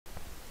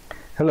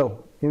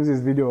Hello, in this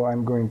video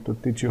I'm going to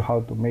teach you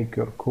how to make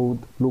your code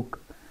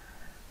look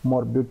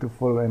more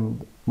beautiful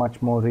and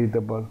much more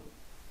readable.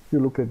 If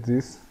you look at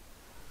this,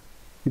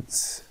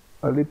 it's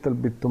a little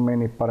bit too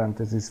many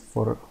parentheses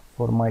for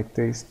my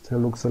taste. It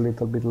looks a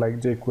little bit like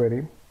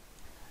jQuery.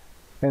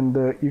 And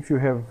if you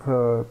have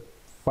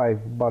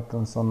 5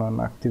 buttons on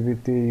an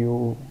activity,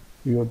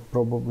 you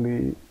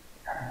probably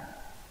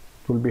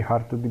it will be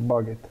hard to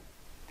debug it.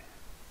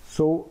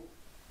 So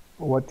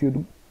what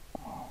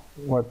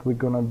we're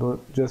gonna do,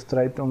 just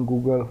write on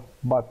Google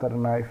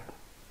Butterknife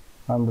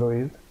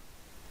Android,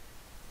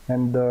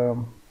 and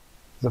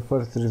the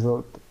first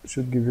result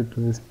should give you to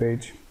this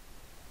page.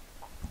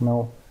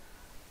 Now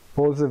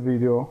pause the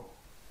video,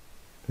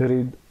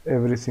 read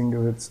everything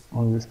that's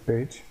on this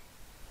page,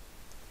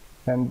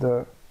 and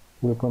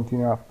we'll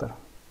continue after.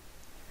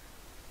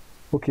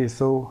 Okay,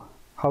 so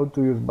how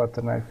to use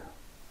Butterknife?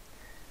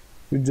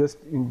 You just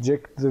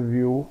inject the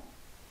view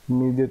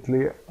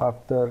immediately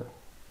after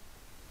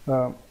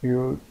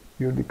you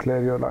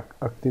declare your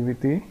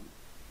activity.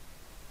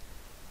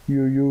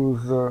 You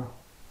use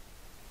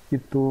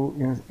it to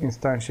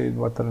instantiate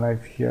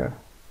Butterknife here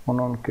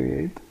on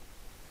create,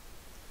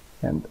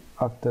 and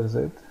after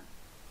that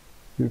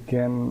you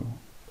can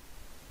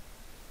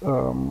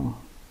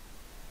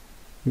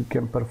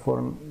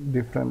perform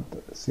different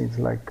things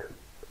like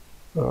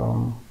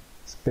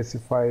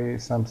specify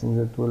something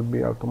that will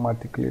be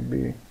automatically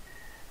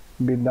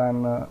be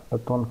done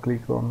at one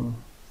click on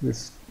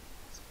this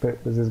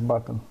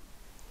button.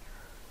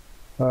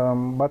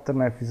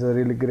 Butterknife is a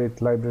really great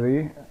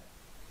library.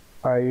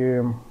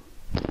 I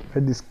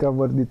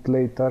discovered it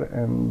later,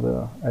 and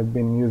I've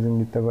been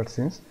using it ever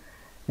since.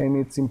 And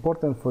it's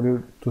important for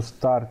you to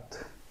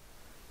start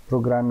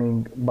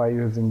programming by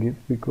using it,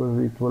 because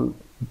it will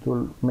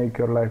make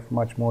your life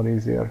much more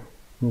easier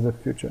in the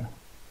future.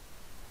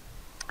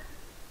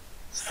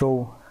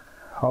 So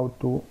how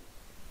to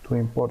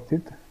import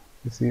it?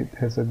 You see, it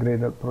has a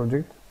Gradle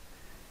project,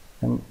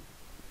 and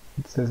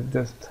it says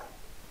let's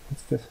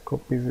just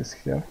copy this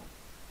here.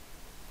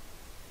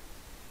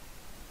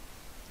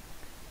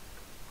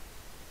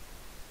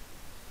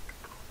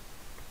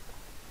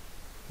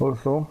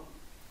 Also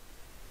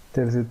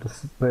tells you to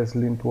press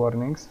lint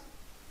warnings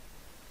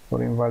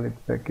for invalid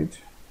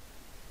package.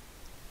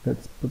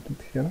 Let's put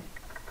it here.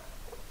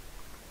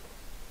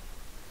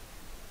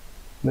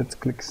 Let's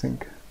click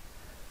sync.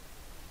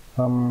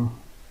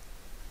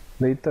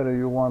 Later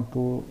you want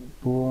to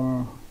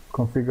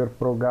configure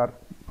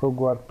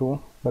ProgWar2,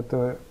 but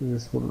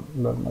this will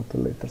learn at a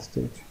later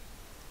stage.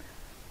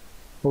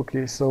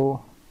 Okay,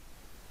 so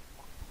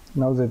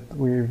now that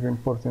we've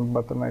imported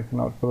Butterknife in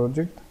our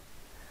project,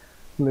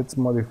 let's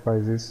modify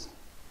this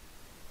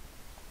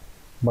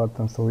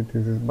button so it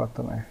uses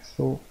Butterknife.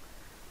 So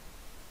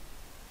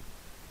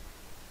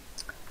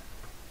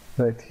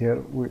right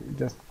here we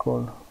just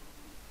call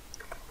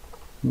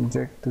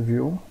inject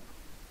view,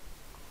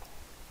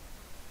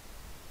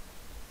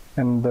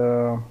 and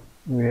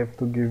we have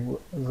to give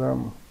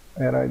the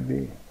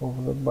RID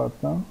of the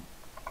button,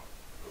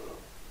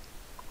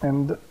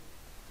 and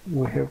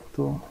we have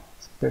to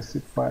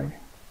specify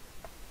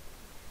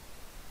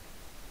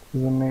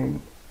the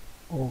name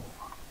of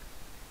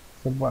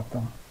the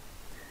button,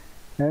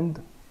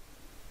 and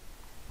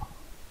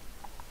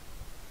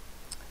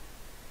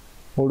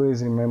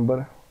always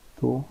remember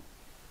to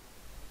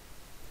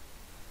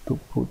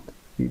put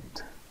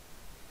it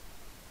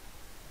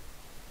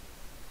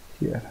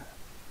here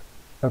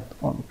at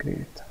on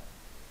create.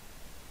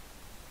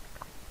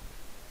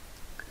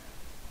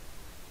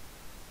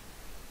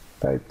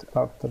 Right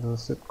after the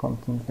set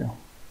content view.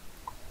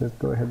 Let's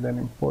go ahead and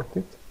import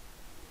it,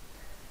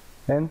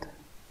 and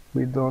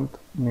we don't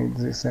need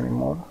this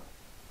anymore,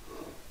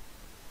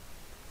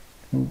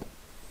 and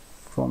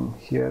from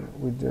here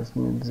we just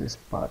need this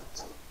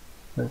part.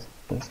 Let's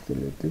just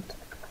delete it,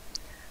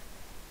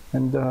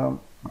 and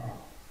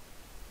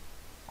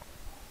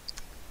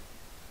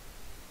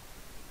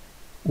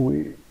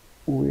we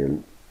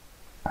will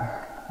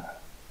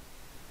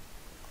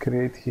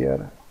create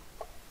here.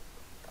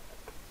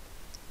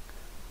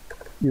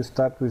 You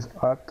start with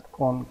at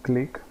on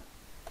click,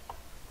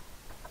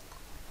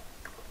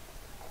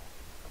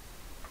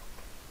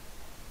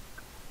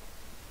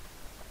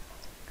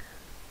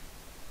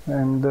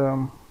 and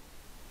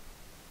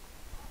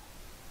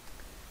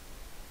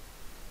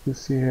you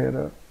see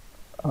here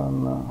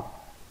an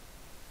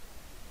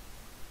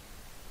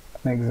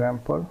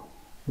example.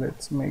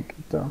 Let's make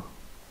it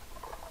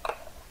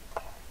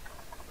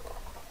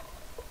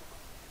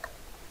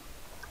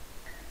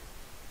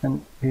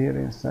and here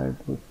inside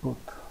we put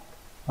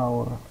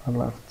our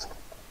alert.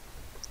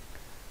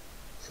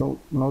 So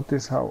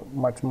notice how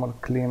much more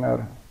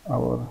cleaner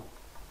our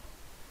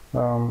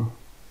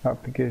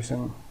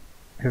application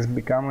has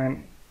become,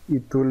 and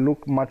it will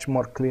look much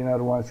more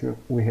cleaner once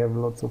we have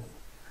lots of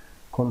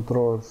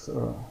controls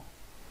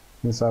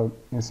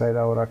inside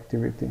our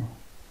activity.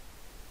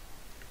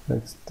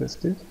 Let's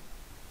test it,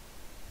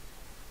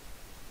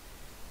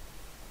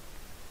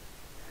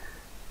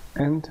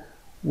 and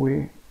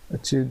we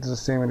achieved the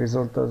same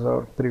result as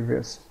our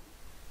previous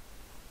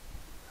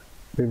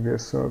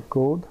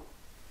code,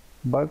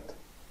 but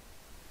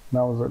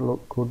now the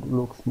code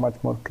looks much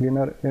more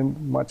cleaner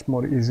and much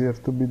more easier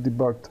to be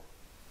debugged.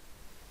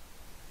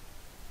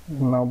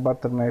 Now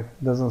Butterknife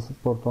doesn't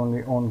support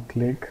only on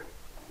click.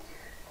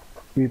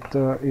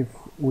 If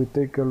we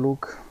take a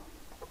look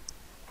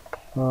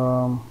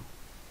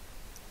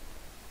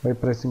by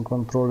pressing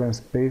Ctrl and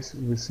space,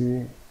 we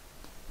see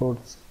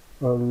supports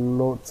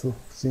lots of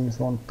things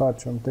on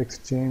touch, on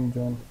text change,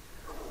 on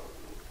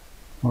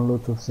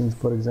lots of things.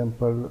 For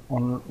example,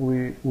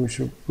 we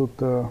should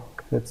put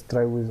let's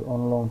try with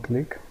on long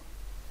click.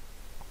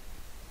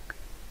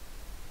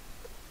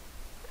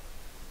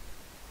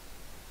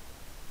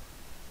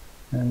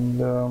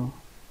 And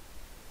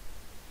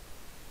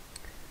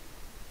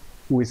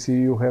we see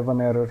you have an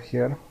error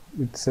here.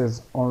 It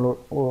says on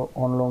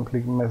long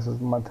click message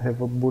must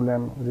have a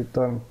boolean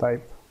return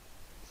type.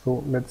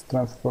 So let's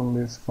transform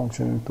this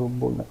function into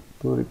boolean,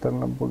 to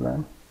return a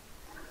boolean.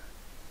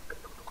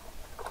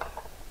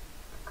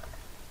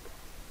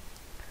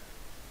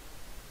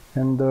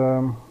 And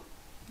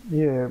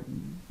yeah,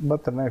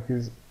 Butterknife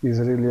is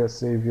really a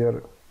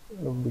savior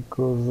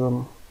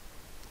because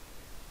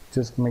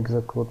just makes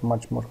the code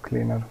much more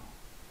cleaner.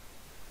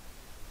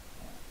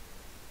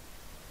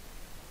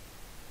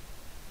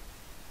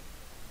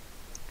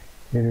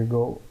 Here you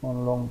go,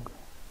 on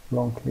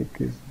long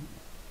click is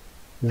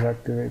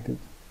activated.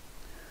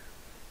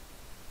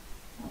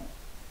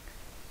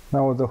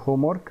 Now the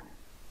homework,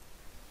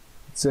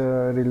 it's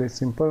really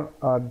simple.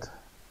 Add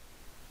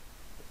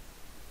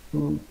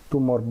 2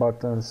 more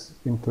buttons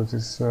into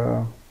this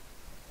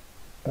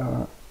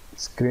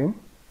screen,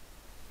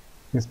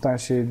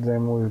 instantiate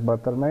them with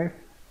Butterknife,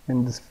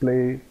 and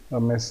display a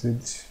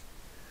message.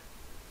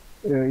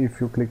 If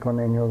you click on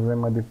any of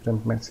them, a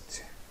different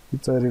message.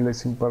 It's a really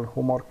simple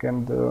homework,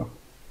 and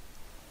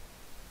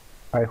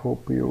I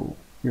hope you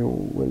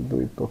will do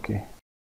it okay.